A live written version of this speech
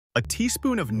A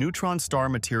teaspoon of neutron star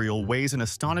material weighs an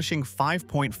astonishing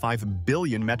 5.5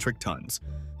 billion metric tons,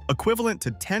 equivalent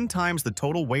to 10 times the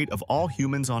total weight of all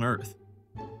humans on Earth.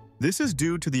 This is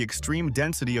due to the extreme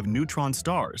density of neutron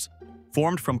stars,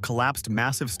 formed from collapsed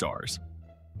massive stars.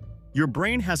 Your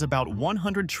brain has about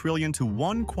 100 trillion to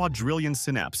 1 quadrillion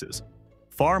synapses,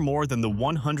 far more than the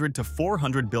 100 to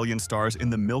 400 billion stars in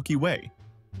the Milky Way,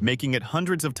 making it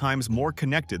hundreds of times more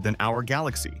connected than our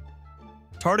galaxy.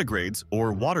 Tardigrades,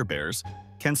 or water bears,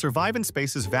 can survive in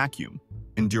space's vacuum,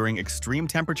 enduring extreme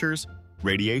temperatures,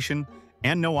 radiation,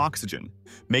 and no oxygen,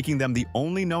 making them the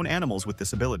only known animals with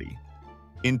this ability.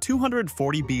 In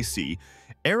 240 BC,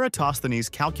 Eratosthenes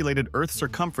calculated Earth's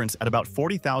circumference at about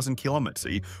 40,000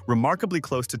 kilometers, remarkably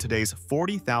close to today's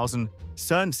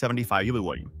 40,075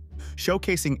 km,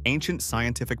 showcasing ancient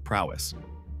scientific prowess.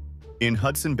 In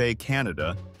Hudson Bay,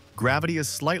 Canada, gravity is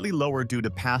slightly lower due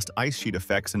to past ice sheet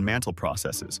effects and mantle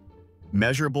processes,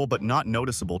 measurable but not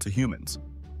noticeable to humans.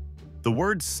 The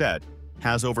word set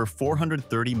has over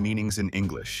 430 meanings in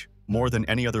English, more than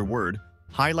any other word,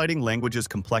 highlighting language's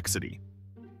complexity.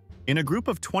 In a group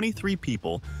of 23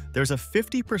 people, there's a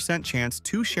 50% chance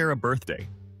to share a birthday,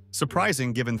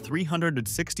 surprising given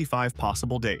 365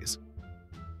 possible days.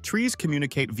 Trees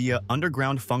communicate via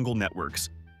underground fungal networks,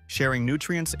 sharing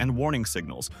nutrients and warning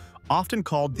signals, often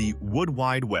called the Wood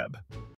Wide Web.